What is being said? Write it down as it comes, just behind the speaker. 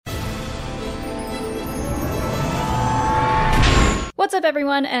What's up,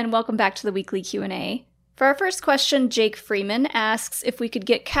 everyone, and welcome back to the weekly Q&A. For our first question, Jake Freeman asks if we could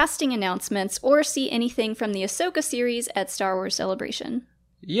get casting announcements or see anything from the Ahsoka series at Star Wars Celebration.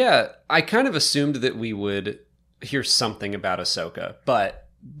 Yeah, I kind of assumed that we would hear something about Ahsoka, but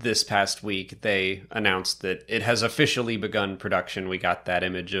this past week they announced that it has officially begun production. We got that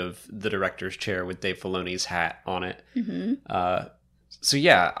image of the director's chair with Dave Filoni's hat on it. Mm-hmm. So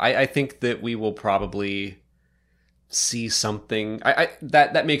yeah, I think that we will probably see something.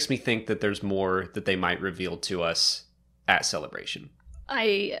 That makes me think that there's more that they might reveal to us at Celebration.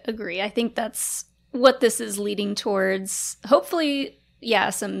 I agree. I think that's what this is leading towards. Hopefully,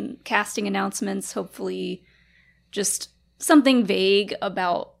 yeah, some casting announcements. Hopefully, just something vague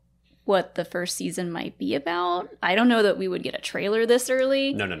about what the first season might be about. I don't know that we would get a trailer this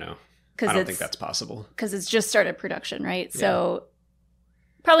early. No. I don't think that's possible. Because it's just started production, right? Yeah. So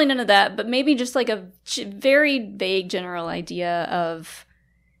probably none of that, but maybe just like a very vague general idea of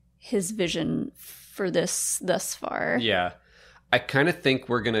his vision for this thus far. Yeah. I kind of think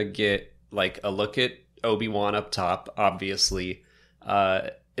we're going to get like a look at Obi-Wan up top, obviously.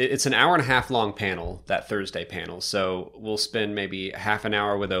 It's an hour and a half long panel, that Thursday panel. So we'll spend maybe half an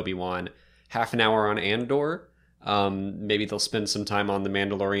hour with Obi-Wan, half an hour on Andor. Maybe they'll spend some time on The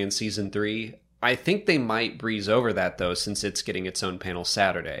Mandalorian Season 3. I think they might breeze over that, though, since it's getting its own panel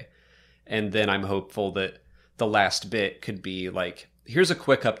Saturday. And then I'm hopeful that the last bit could be like, here's a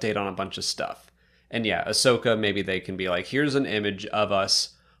quick update on a bunch of stuff. And yeah, Ahsoka, maybe they can be like, here's an image of us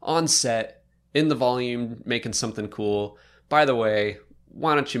on set, in the volume, making something cool. By the way,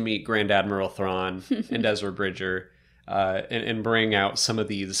 why don't you meet Grand Admiral Thrawn and Ezra Bridger and bring out some of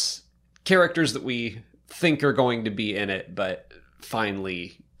these characters that we think are going to be in it, but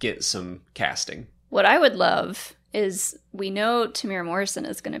finally get some casting. What I would love is, we know Tamir Morrison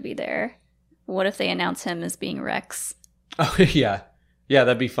is going to be there. What if they announce him as being Rex? Oh, yeah. Yeah,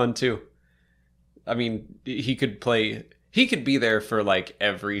 that'd be fun, too. I mean, he could be there for, like,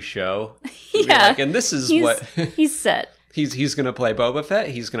 every show. Yeah. Like, and this is he's set. He's going to play Boba Fett.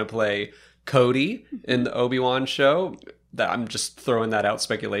 He's going to play Cody in the Obi-Wan show. I'm just throwing that out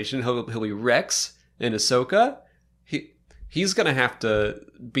speculation. He'll be Rex in Ahsoka. He's going to have to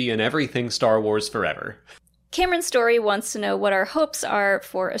be in everything Star Wars forever. Cameron Story wants to know what our hopes are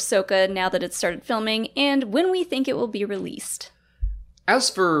for Ahsoka now that it's started filming, and when we think it will be released. As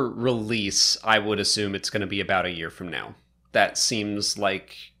for release, I would assume it's going to be about a year from now. That seems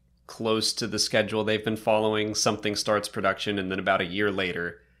like close to the schedule they've been following. Something starts production, and then about a year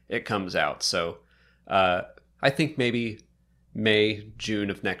later, it comes out. So I think maybe May, June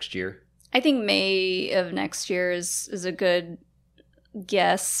of next year. I think May of next year is a good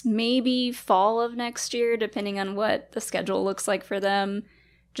guess. Maybe fall of next year, depending on what the schedule looks like for them,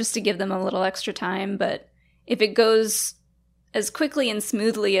 just to give them a little extra time. But if it goes as quickly and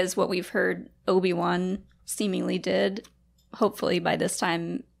smoothly as what we've heard Obi-Wan seemingly did, hopefully by this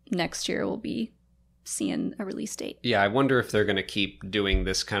time next year we'll be seeing a release date. Yeah, I wonder if they're going to keep doing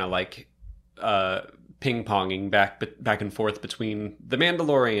this kind of like ping-ponging back and forth between The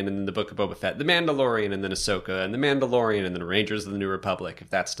Mandalorian and then the Book of Boba Fett, The Mandalorian and then Ahsoka, and The Mandalorian and then Rangers of the New Republic, if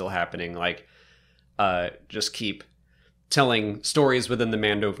that's still happening. Like, just keep telling stories within the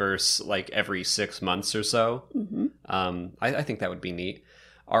Mandoverse like every 6 months or so. Mm-hmm. I think that would be neat.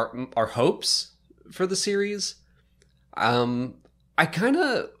 Our hopes for the series, I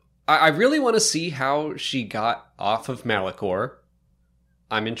really want to see how she got off of Malachor.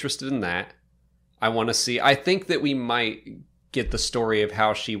 I'm interested in that. I think that we might get the story of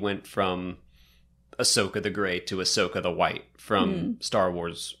how she went from Ahsoka the Grey to Ahsoka the White from Star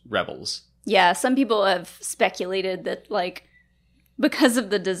Wars Rebels. Yeah, some people have speculated that, like, because of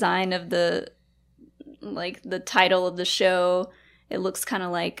the design of the title of the show, it looks kind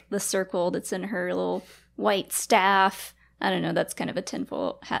of like the circle that's in her little white staff. I don't know, that's kind of a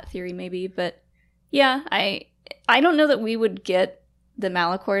tinfoil hat theory maybe, but yeah, I don't know that we would get the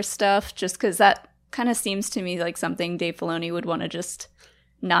Malachor stuff, just because that kind of seems to me like something Dave Filoni would want to just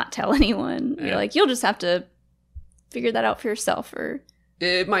not tell anyone. Yeah. You're like, you'll just have to figure that out for yourself, or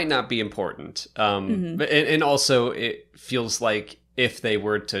it might not be important. But and also it feels like if they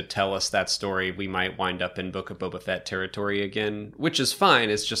were to tell us that story, we might wind up in Book of Boba Fett territory again, which is fine.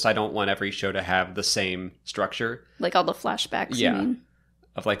 It's just I don't want every show to have the same structure. Like all the flashbacks, yeah, you mean?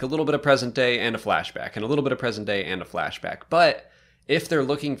 Of like a little bit of present day and a flashback, and a little bit of present day and a flashback. But if they're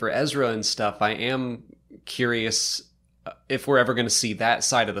looking for Ezra and stuff, I am curious if we're ever going to see that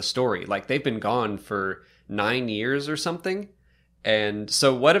side of the story. Like, they've been gone for 9 years or something. And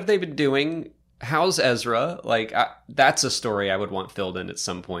so what have they been doing? How's Ezra? Like, that's a story I would want filled in at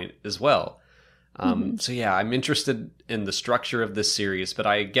some point as well. So yeah, I'm interested in the structure of this series, but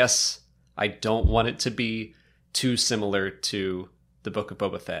I guess I don't want it to be too similar to the Book of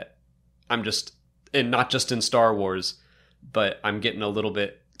Boba Fett. And not just in Star Wars, but I'm getting a little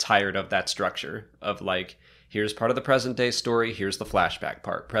bit tired of that structure of like, here's part of the present day story, here's the flashback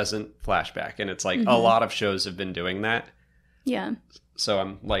part, present, flashback. And it's like a lot of shows have been doing that. Yeah. So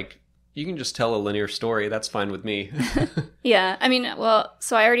I'm like, you can just tell a linear story. That's fine with me. Yeah. I mean, well,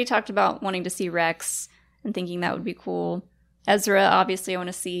 so I already talked about wanting to see Rex and thinking that would be cool. Ezra, obviously, I want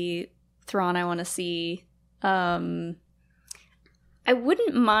to see. Thrawn, I want to see. I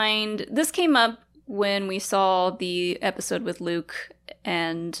wouldn't mind. This came up when we saw the episode with Luke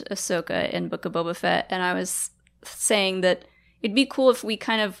and Ahsoka in Book of Boba Fett, and I was saying that it'd be cool if we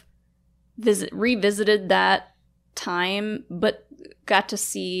kind of revisited that time, but got to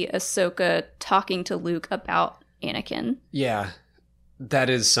see Ahsoka talking to Luke about Anakin. Yeah, that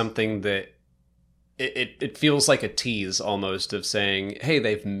is something that it feels like a tease almost of saying, hey,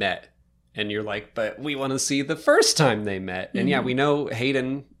 they've met. And you're like, but we want to see the first time they met. And yeah, we know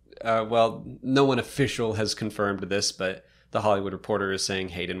Hayden, well, no one official has confirmed this, but the Hollywood Reporter is saying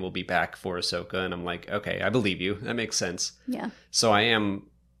Hayden will be back for Ahsoka. And I'm like, okay, I believe you. That makes sense. Yeah. So I am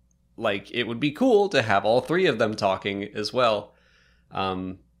like, it would be cool to have all three of them talking as well.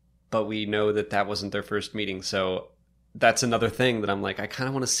 But we know that wasn't their first meeting. So that's another thing that I'm like, I kind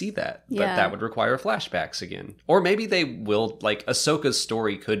of want to see that. Yeah. But that would require flashbacks again. Or maybe they will, like, Ahsoka's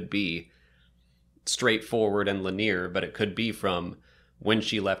story could be straightforward and linear, but it could be from when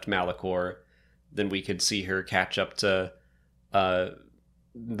she left Malachor. Then we could see her catch up to the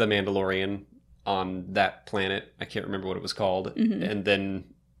Mandalorian on that planet. I can't remember what it was called. And then,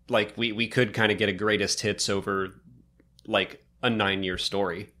 like, we could kind of get a greatest hits over, like, a 9-year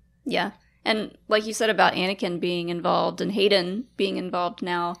story. Yeah. And like you said about Anakin being involved and Hayden being involved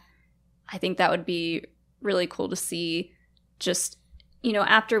now, I think that would be really cool to see. Just, you know,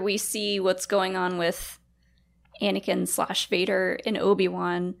 after we see what's going on with Anakin / Vader in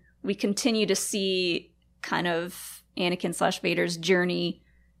Obi-Wan, we continue to see kind of Anakin / Vader's journey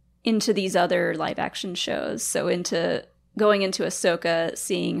into these other live action shows. So going into Ahsoka,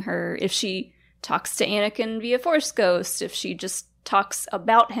 seeing her, if she talks to Anakin via Force Ghost, if she just talks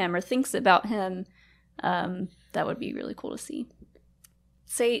about him or thinks about him, that would be really cool to see.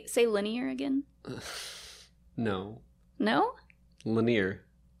 Say linear again. No. Linear.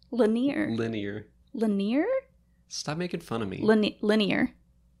 Stop making fun of me. Linear.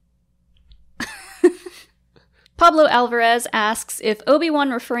 Pablo Alvarez asks if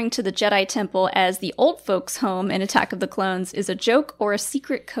Obi-Wan referring to the Jedi Temple as the old folks' home in Attack of the Clones is a joke or a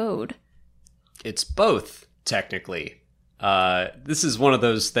secret code. It's both, technically. This is one of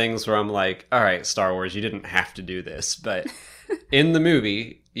those things where I'm like, all right, Star Wars, you didn't have to do this. But in the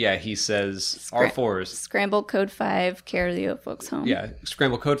movie, yeah, he says R4s. Scramble Code 5, care of the old folks' home. Yeah,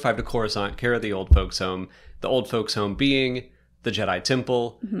 Scramble Code 5 to Coruscant, care of the old folks' home. The old folks' home being the Jedi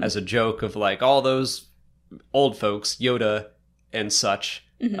Temple, as a joke of like all those old folks, Yoda and such,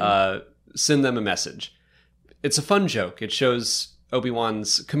 send them a message. It's a fun joke. It shows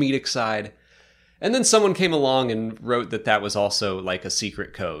Obi-Wan's comedic side. And then someone came along and wrote that was also like a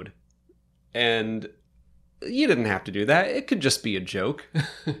secret code. And you didn't have to do that. It could just be a joke.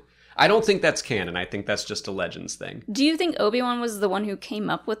 I don't think that's canon. I think that's just a Legends thing. Do you think Obi-Wan was the one who came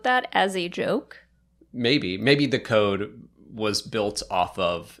up with that as a joke? Maybe. Maybe the code was built off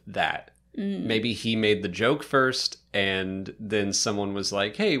of that. Maybe he made the joke first, and then someone was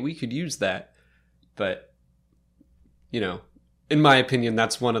like, hey, we could use that. But, you know, in my opinion,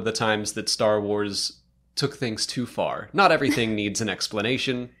 that's one of the times that Star Wars took things too far. Not everything needs an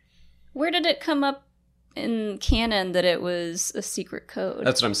explanation. Where did it come up in canon that it was a secret code?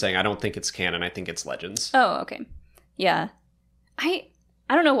 That's what I'm saying. I don't think it's canon. I think it's Legends. Oh, okay. Yeah. I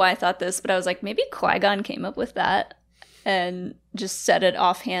don't know why I thought this, but I was like, maybe Qui-Gon came up with that and just said it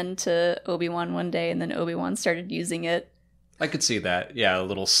offhand to Obi-Wan one day, and then Obi-Wan started using it. I could see that. Yeah, a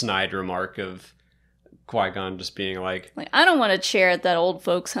little snide remark of Qui-Gon just being like, I don't want to chair at that old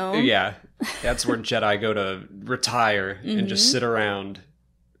folks' home. Yeah, that's where Jedi go to retire and just sit around.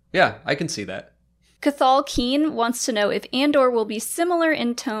 Yeah, I can see that. Cathal Keen wants to know if Andor will be similar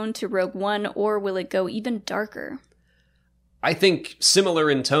in tone to Rogue One, or will it go even darker? I think similar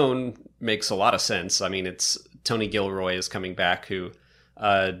in tone makes a lot of sense. I mean, it's Tony Gilroy is coming back, who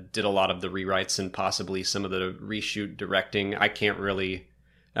did a lot of the rewrites and possibly some of the reshoot directing. I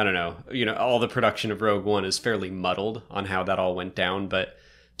don't know. You know, all the production of Rogue One is fairly muddled on how that all went down, but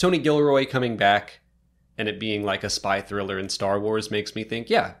Tony Gilroy coming back and it being like a spy thriller in Star Wars makes me think,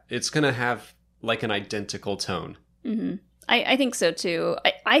 yeah, it's going to have like an identical tone. I think so too.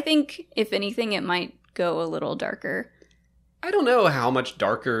 I think, if anything, it might go a little darker. I don't know how much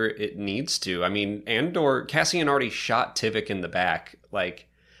darker it needs to. I mean, Cassian already shot Tivik in the back. Like,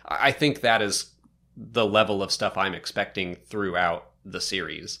 I think that is the level of stuff I'm expecting throughout the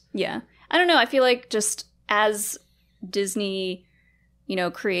series. Yeah. I don't know. I feel like just as Disney,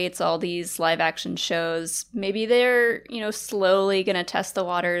 creates all these live action shows, maybe they're, slowly going to test the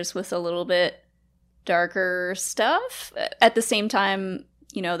waters with a little bit darker stuff. At the same time,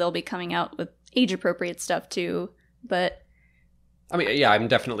 they'll be coming out with age appropriate stuff too. But I mean, yeah, I'm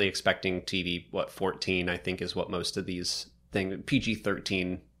definitely expecting TV, 14, I think is what most of these things,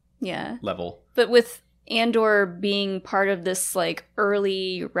 PG-13 level. But with Andor being part of this, like,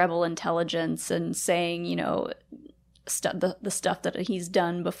 early rebel intelligence and saying, the stuff that he's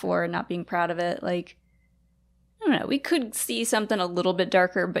done before and not being proud of it, like, I don't know, we could see something a little bit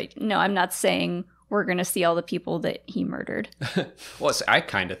darker, but no, I'm not saying we're going to see all the people that he murdered. Well, I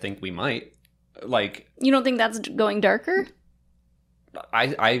kind of think we might. Like, you don't think that's going darker?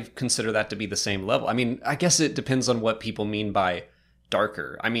 I consider that to be the same level. I mean, I guess it depends on what people mean by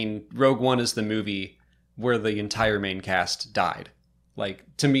darker. I mean, Rogue One is the movie where the entire main cast died. Like,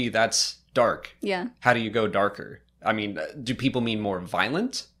 to me, that's dark. Yeah. How do you go darker? I mean, do people mean more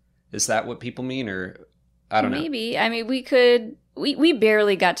violent? Is that what people mean? Or, I don't know. Maybe. I mean, we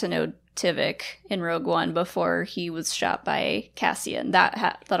barely got to know Tivik in Rogue One before he was shot by Cassian.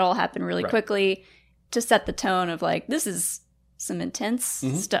 That all happened really quickly to set the tone of, like, this is some intense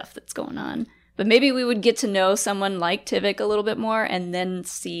stuff that's going on. But maybe we would get to know someone like Tivik a little bit more and then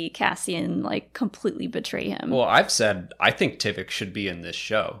see Cassian, like, completely betray him. Well, I've said I think Tivik should be in this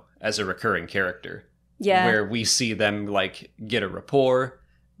show as a recurring character. Yeah. Where we see them, like, get a rapport.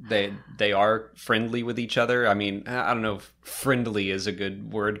 They are friendly with each other. I mean, I don't know if friendly is a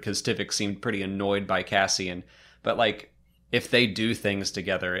good word because Tivik seemed pretty annoyed by Cassian. But, like, if they do things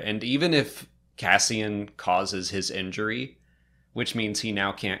together, and even if Cassian causes his injury, which means he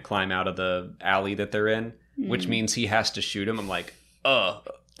now can't climb out of the alley that they're in, which means he has to shoot him. I'm like, That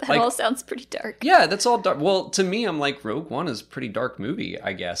all sounds pretty dark. Yeah, that's all dark. Well, to me, I'm like, Rogue One is a pretty dark movie,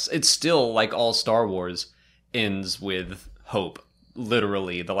 I guess. It's still, like all Star Wars, ends with hope.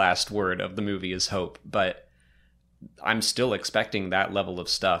 Literally, the last word of the movie is hope. But I'm still expecting that level of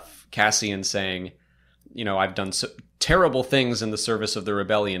stuff. Cassian saying, I've done terrible things in the service of the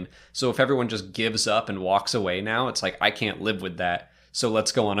rebellion. So if everyone just gives up and walks away now, it's like, I can't live with that. So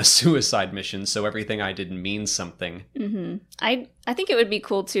let's go on a suicide mission so everything I did means something. Mm-hmm. I think it would be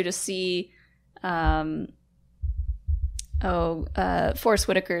cool, too, to see Forrest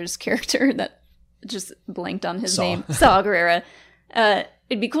Whitaker's character that just blanked on his name. Saw Gerrera.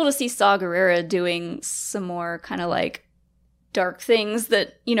 It'd be cool to see Saw Gerrera doing some more kind of, like, dark things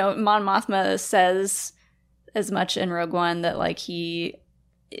that, Mon Mothma says as much in Rogue One that, like, he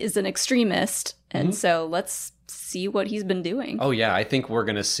is an extremist. And so let's see what he's been doing. Oh, yeah. I think we're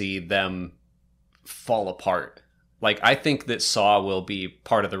going to see them fall apart. Like, I think that Saw will be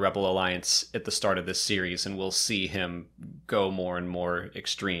part of the Rebel Alliance at the start of this series, and we'll see him go more and more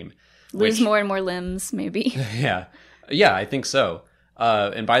extreme. Lose more and more limbs, maybe. Yeah. Yeah, I think so.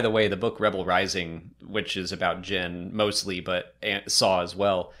 And by the way, the book Rebel Rising, which is about Jyn mostly, but Saw as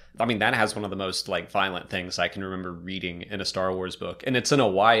well, I mean, that has one of the most, like, violent things I can remember reading in a Star Wars book. And it's in a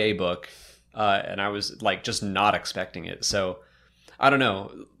YA book, and I was, like, just not expecting it. So, I don't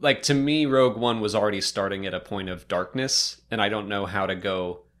know. Like, to me, Rogue One was already starting at a point of darkness, and I don't know how to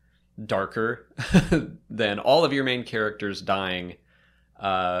go darker than all of your main characters dying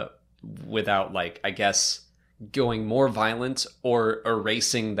without, like, I guess, going more violent or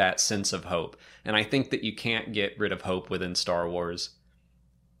erasing that sense of hope. And I think that you can't get rid of hope within Star Wars.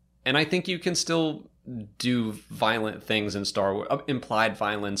 And I think you can still do violent things in Star Wars. Implied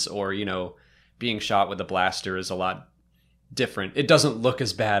violence or, being shot with a blaster is a lot different. It doesn't look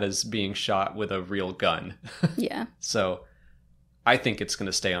as bad as being shot with a real gun. Yeah. So I think it's going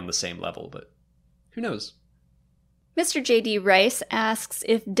to stay on the same level, but who knows? Mr. J.D. Rice asks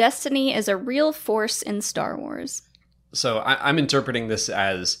if destiny is a real force in Star Wars. So I'm interpreting this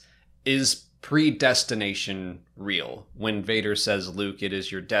as, is predestination real? When Vader says, Luke, it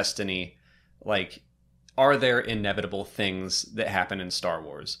is your destiny, like, are there inevitable things that happen in Star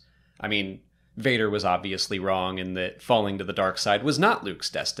Wars? I mean, Vader was obviously wrong in that falling to the dark side was not Luke's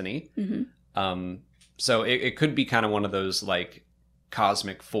destiny. Mm-hmm. So it could be kind of one of those, like,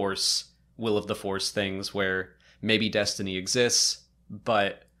 cosmic force, will of the force things where maybe destiny exists,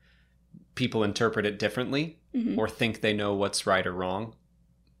 but people interpret it differently or think they know what's right or wrong.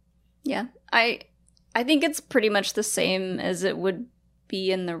 Yeah. I think it's pretty much the same as it would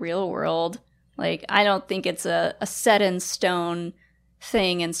be in the real world. Like, I don't think it's a set in stone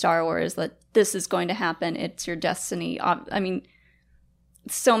thing in Star Wars that this is going to happen. It's your destiny. I mean,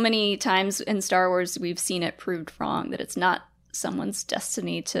 so many times in Star Wars we've seen it proved wrong, that it's not someone's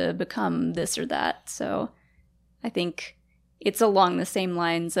destiny to become this or that. So I think it's along the same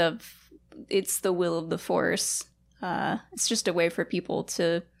lines of it's the will of the Force. It's just a way for people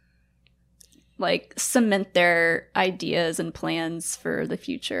to like cement their ideas and plans for the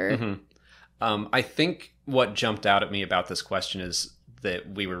future. Mm-hmm. I think what jumped out at me about this question is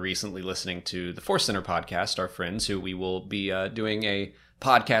that we were recently listening to the Force Center podcast, our friends, who we will be doing a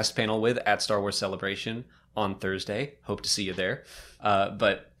podcast panel with at Star Wars Celebration on Thursday. Hope to see you there.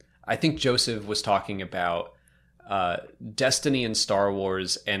 But I think Joseph was talking about destiny in Star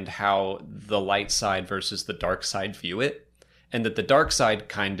Wars and how the light side versus the dark side view it. And that the dark side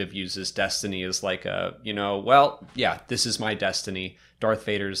kind of uses destiny as like a, well, yeah, this is my destiny. Darth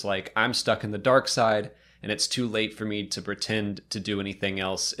Vader's like, I'm stuck in the dark side and it's too late for me to pretend to do anything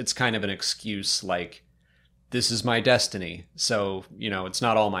else. It's kind of an excuse like, this is my destiny. So, it's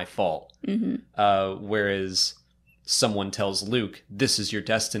not all my fault. Mm-hmm. Whereas someone tells Luke, this is your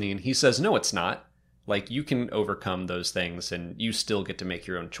destiny. And he says, no, it's not. Like, you can overcome those things and you still get to make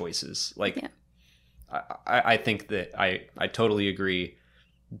your own choices. Like, yeah. I think that I totally agree.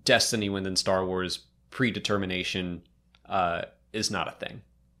 Destiny within Star Wars, predetermination is not a thing.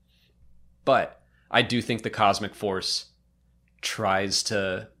 But I do think the Cosmic Force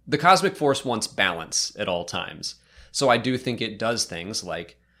the Cosmic Force wants balance at all times. So I do think it does things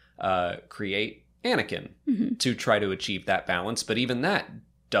like create Anakin to try to achieve that balance. But even that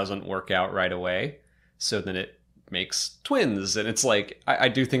doesn't work out right away. So then it makes twins. And it's like, I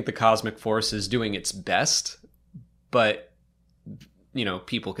do think the Cosmic Force is doing its best, but,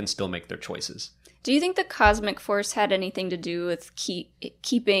 people can still make their choices. Do you think the Cosmic Force had anything to do with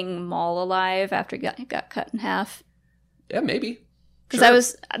keeping Maul alive after it got cut in half? Yeah, maybe.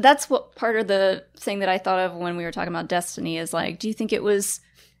 Because that's what part of the thing that I thought of when we were talking about destiny is like, do you think it was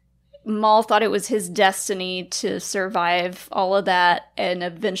Maul thought it was his destiny to survive all of that and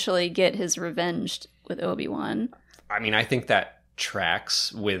eventually get his revenge with Obi-Wan? I mean, I think that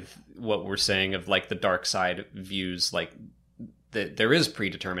tracks with what we're saying of like the dark side views, like that there is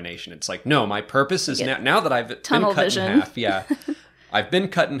predetermination. It's like, no, my purpose is now that I've been cut in half. Yeah, I've been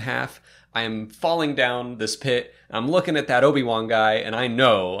cut in half. I am falling down this pit. I'm looking at that Obi-Wan guy, and I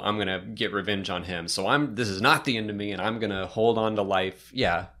know I'm gonna get revenge on him. So this is not the end of me, and I'm gonna hold on to life.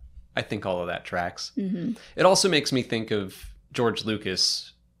 Yeah, I think all of that tracks. Mm-hmm. It also makes me think of George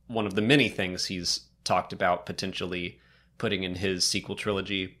Lucas. One of the many things he's talked about potentially putting in his sequel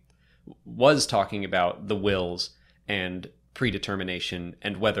trilogy was talking about the wills and predetermination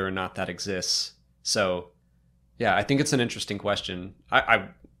and whether or not that exists. So, yeah, I think it's an interesting question. I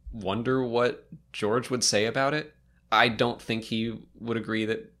wonder what George would say about it. I don't think he would agree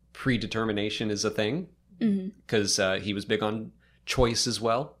that predetermination is a thing because he was big on choice as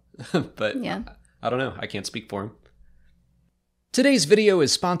well. But yeah. I don't know. I can't speak for him. Today's video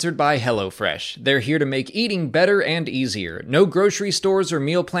is sponsored by HelloFresh. They're here to make eating better and easier. No grocery stores or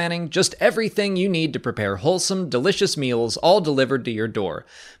meal planning, just everything you need to prepare wholesome, delicious meals, all delivered to your door.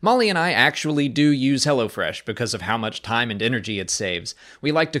 Molly and I actually do use HelloFresh because of how much time and energy it saves.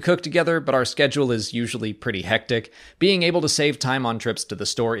 We like to cook together, but our schedule is usually pretty hectic. Being able to save time on trips to the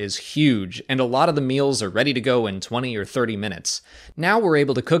store is huge, and a lot of the meals are ready to go in 20 or 30 minutes. Now we're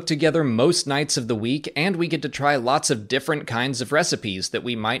able to cook together most nights of the week, and we get to try lots of different kinds of recipes that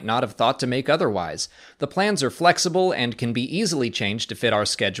we might not have thought to make otherwise. The plans are flexible and can be easily changed to fit our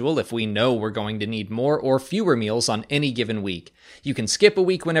schedule if we know we're going to need more or fewer meals on any given week. You can skip a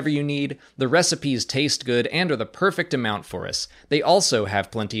week whenever you need, the recipes taste good and are the perfect amount for us. They also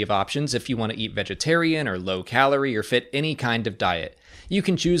have plenty of options if you want to eat vegetarian or low calorie or fit any kind of diet. You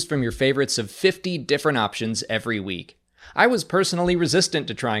can choose from your favorites of 50 different options every week. I was personally resistant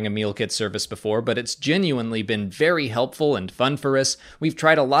to trying a meal kit service before, but it's genuinely been very helpful and fun for us. We've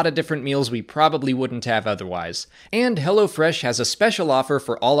tried a lot of different meals we probably wouldn't have otherwise. And HelloFresh has a special offer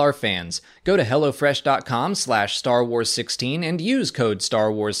for all our fans. Go to HelloFresh.com/StarWars16 and use code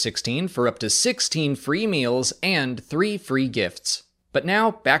StarWars16 for up to 16 free meals and 3 free gifts. But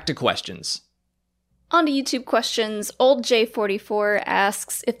now, back to questions. On to YouTube questions. Old J44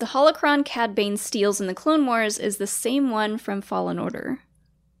 asks if the holocron Cad Bane steals in the Clone Wars is the same one from Fallen Order.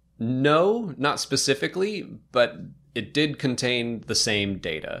 No, not specifically, but it did contain the same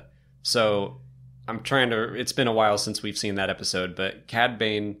data. So it's been a while since we've seen that episode, but Cad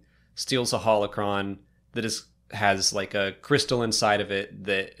Bane steals a holocron that has like a crystal inside of it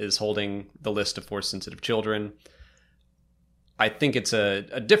that is holding the list of Force-sensitive children. I think it's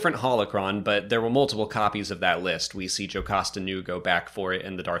a different holocron, but there were multiple copies of that list. We see Jocasta Nu go back for it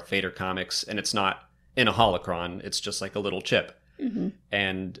in the Darth Vader comics, and it's not in a holocron. It's just like a little chip. Mm-hmm.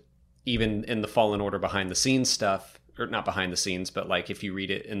 And even in the Fallen Order behind the scenes stuff, or not behind the scenes, but like if you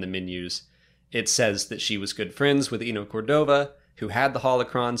read it in the menus, it says that she was good friends with Eno Cordova, who had the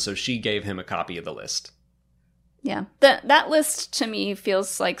holocron, so she gave him a copy of the list. Yeah. That list to me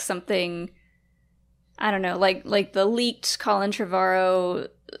feels like something, I don't know, like the leaked Colin Trevorrow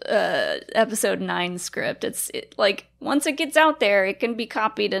episode 9 script. It's like, once it gets out there, it can be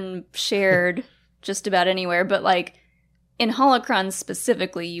copied and shared just about anywhere. But like in holocrons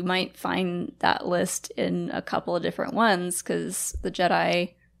specifically, you might find that list in a couple of different ones, because the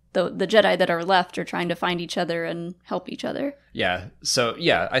Jedi that are left are trying to find each other and help each other. Yeah. So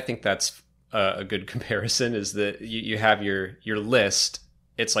yeah, I think that's a good comparison, is that you have your list.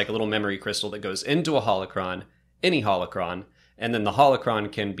 It's like a little memory crystal that goes into a holocron, any holocron, and then the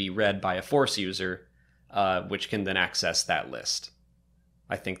holocron can be read by a Force user, which can then access that list.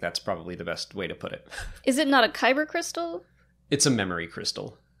 I think that's probably the best way to put it. Is it not a kyber crystal? It's a memory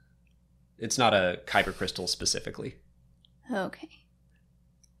crystal. It's not a kyber crystal specifically. Okay.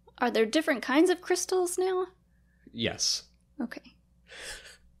 Are there different kinds of crystals now? Yes. Okay.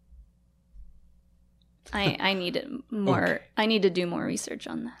 I need it more. Okay. I need to do more research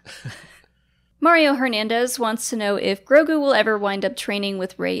on that. Mario Hernandez wants to know if Grogu will ever wind up training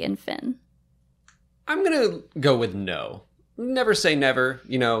with Rey and Finn. I'm going to go with no. Never say never.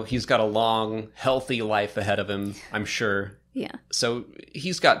 You know, he's got a long, healthy life ahead of him, I'm sure. Yeah. So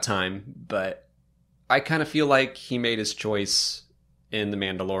he's got time, but I kind of feel like he made his choice in The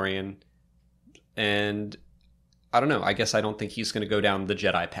Mandalorian. And I don't know. I guess I don't think he's going to go down the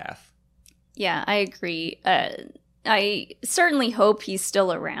Jedi path. Yeah, I agree. I certainly hope he's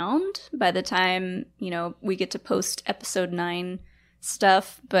still around by the time, we get to post episode 9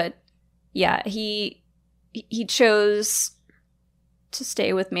 stuff. But yeah, he chose to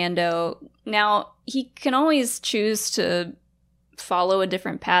stay with Mando. Now, he can always choose to follow a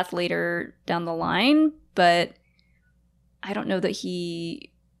different path later down the line, but I don't know that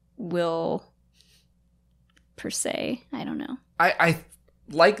he will, per se. I don't know. I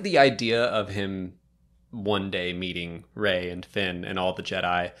like the idea of him one day meeting Rey and Finn and all the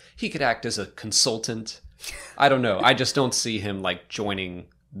Jedi. He could act as a consultant. I don't know. I just don't see him like joining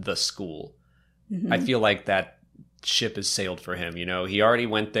the school. Mm-hmm. I feel like that ship has sailed for him. He already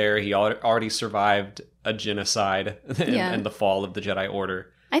went there. He already survived a genocide and the fall of the Jedi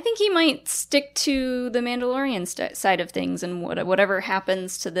Order. I think he might stick to the Mandalorian side of things, and whatever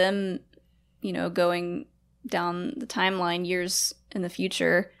happens to them, going down the timeline years in the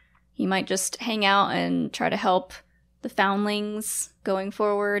future, he might just hang out and try to help the foundlings going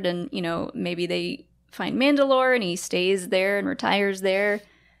forward. And, maybe they find Mandalore and he stays there and retires there,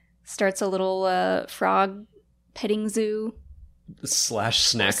 starts a little frog petting zoo. /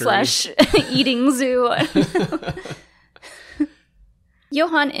 snackery. / eating zoo.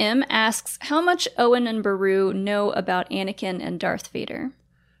 Johan M. asks, how much Owen and Beru know about Anakin and Darth Vader?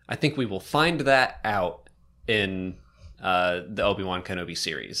 I think we will find that out in the Obi-Wan Kenobi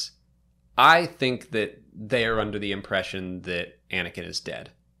series. I think that they are under the impression that Anakin is dead.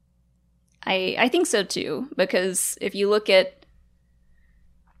 I think so too, because if you look at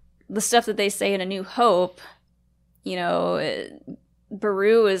the stuff that they say in A New Hope,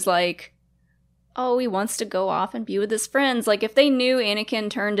 Beru is like, oh, he wants to go off and be with his friends. Like, if they knew Anakin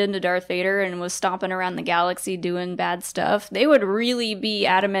turned into Darth Vader and was stomping around the galaxy doing bad stuff, they would really be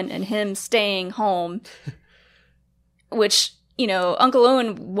adamant in him staying home. Which, Uncle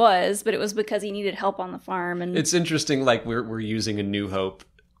Owen was, but it was because he needed help on the farm. And it's interesting, like, we're using A New Hope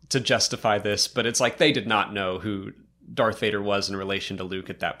to justify this, but it's like they did not know who Darth Vader was in relation to Luke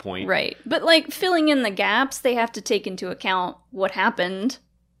at that point. Right. But, like, filling in the gaps, they have to take into account what happened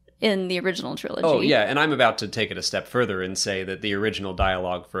in the original trilogy. Oh, yeah, and I'm about to take it a step further and say that the original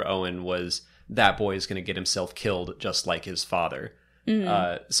dialogue for Owen was, that boy is going to get himself killed just like his father.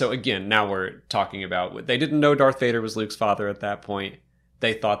 Mm-hmm. So again, now we're talking about, they didn't know Darth Vader was Luke's father at that point.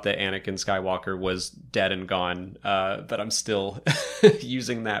 They thought that Anakin Skywalker was dead and gone, but I'm still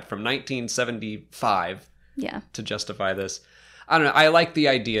using that from 1975 to justify this. I don't know, I like the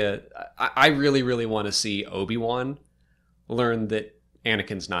idea. I really, really want to see Obi-Wan learn that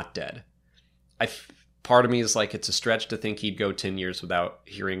Anakin's not dead. Part of me is like, it's a stretch to think he'd go 10 years without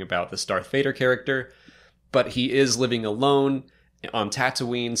hearing about this Darth Vader character, but he is living alone on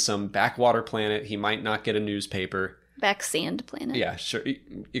Tatooine, some backwater planet. He might not get a newspaper. Back sand planet. Yeah, sure.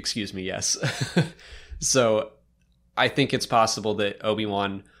 Excuse me, yes. So I think it's possible that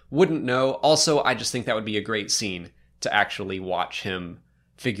Obi-Wan wouldn't know. Also, I just think that would be a great scene to actually watch him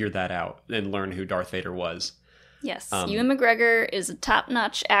figure that out and learn who Darth Vader was. Yes, Ewan McGregor is a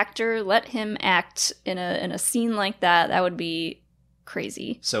top-notch actor. Let him act in a scene like that. That would be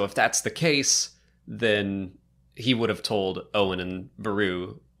crazy. So if that's the case, then he would have told Owen and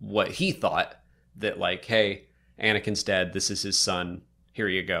Beru what he thought, that like, hey, Anakin's dead, this is his son, here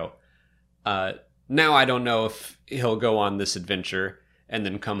you go. Now I don't know if he'll go on this adventure and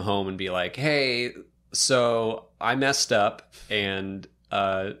then come home and be like, hey, so I messed up and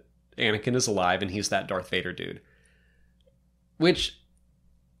Anakin is alive and he's that Darth Vader dude. Which,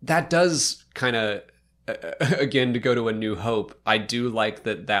 that does kind of, again, to go to A New Hope, I do like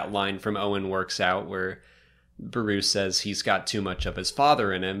that line from Owen works out where Beru says he's got too much of his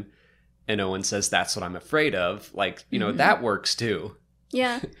father in him, and Owen says that's what I'm afraid of. Like, you know, that works too.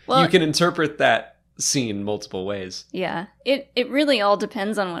 Yeah. Well, you can interpret that scene multiple ways. Yeah. It really all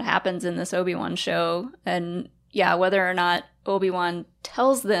depends on what happens in this Obi-Wan show, and yeah, whether or not Obi-Wan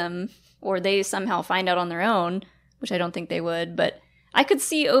tells them or they somehow find out on their own, which I don't think they would, but I could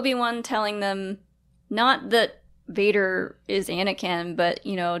see Obi-Wan telling them not that Vader is Anakin, but,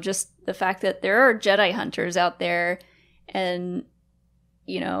 you know, just the fact that there are Jedi hunters out there, and,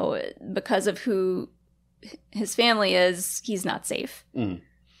 you know, because of who his family is, he's not safe.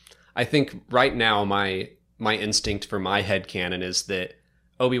 I think right now my instinct for my headcanon is that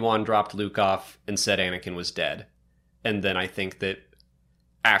Obi-Wan dropped Luke off and said Anakin was dead. And then I think that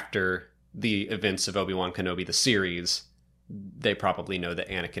after the events of Obi-Wan Kenobi, the series, they probably know that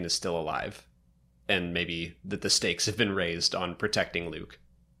Anakin is still alive. And maybe that the stakes have been raised on protecting Luke.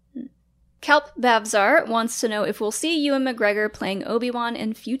 Kalp Bavzar wants to know if we'll see Ewan McGregor playing Obi-Wan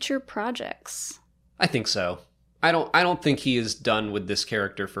in future projects. I think so. I don't think he is done with this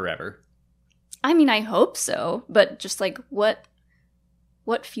character forever. I mean, I hope so, but just like what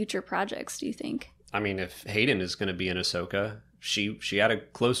future projects do you think? I mean, if Hayden is going to be in Ahsoka, she had a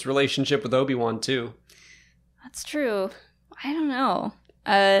close relationship with Obi-Wan too. That's true. I don't know.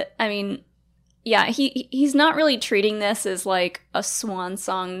 I mean, yeah, he's not really treating this as like a swan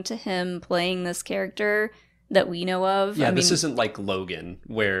song to him playing this character that we know of. Yeah, I this mean, isn't like Logan,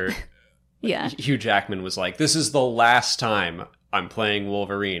 where yeah, Hugh Jackman was like, this is the last time I'm playing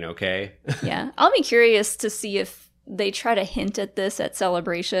Wolverine, okay? Yeah, I'll be curious to see if they try to hint at this at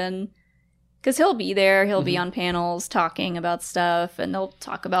Celebration. Because he'll be there, he'll be on panels talking about stuff, and they'll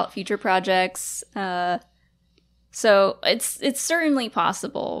talk about future projects. So it's certainly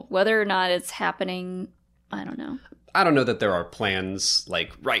possible. Whether or not it's happening, I don't know. I don't know that there are plans,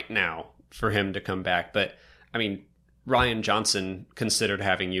 like, right now for him to come back. But, I mean, Rian Johnson considered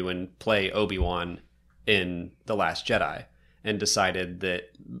having Ewan play Obi-Wan in The Last Jedi and decided that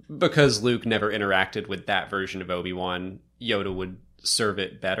because Luke never interacted with that version of Obi-Wan, Yoda would serve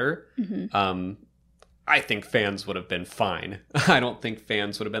it better. I think fans would have been fine. I don't think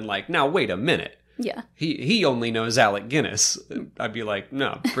fans would have been like, now wait a minute. Yeah. He only knows Alec Guinness. I'd be like,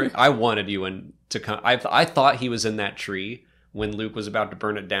 no, I wanted Ewan to come. I thought he was in that tree when Luke was about to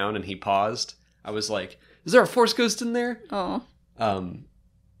burn it down and he paused. I was like, is there a Force ghost in there? Oh.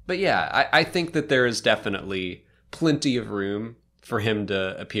 But yeah, I think that there is definitely plenty of room for him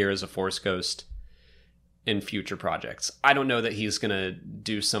to appear as a Force ghost in future projects. I don't know that he's going to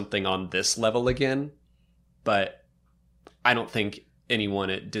do something on this level again, but I don't think anyone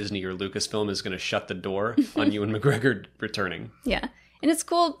at Disney or Lucasfilm is going to shut the door on Ewan McGregor returning. Yeah. And it's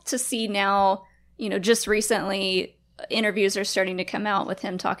cool to see now, you know, just recently interviews are starting to come out with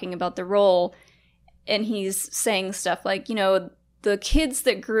him talking about the role, and he's saying stuff like, you know, the kids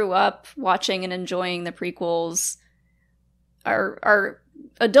that grew up watching and enjoying the prequels are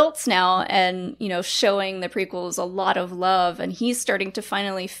adults now, and, you know, showing the prequels a lot of love, and he's starting to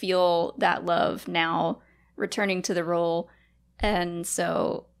finally feel that love now, returning to the role. And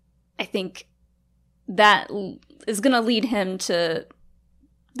so I think that is going to lead him to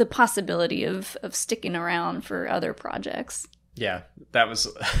the possibility of sticking around for other projects. Yeah, that was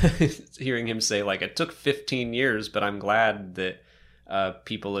hearing him say, like, it took 15 years, but I'm glad that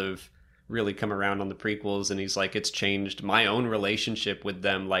people have really come around on the prequels. And he's like, it's changed my own relationship with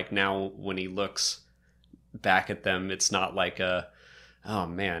them. Like, now when he looks back at them, it's not like oh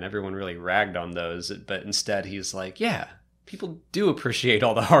man, everyone really ragged on those. But instead he's like, yeah, people do appreciate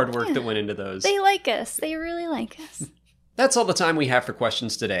all the hard work that went into those. They like us. They really like us. That's all the time we have for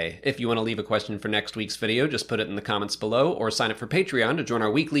questions today. If you want to leave a question for next week's video, just put it in the comments below, or sign up for Patreon to join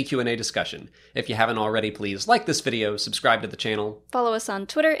our weekly Q&A discussion. If you haven't already, please like this video, subscribe to the channel. Follow us on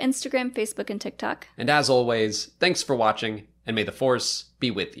Twitter, Instagram, Facebook, and TikTok. And as always, thanks for watching, and may the Force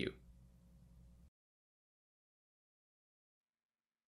be with you.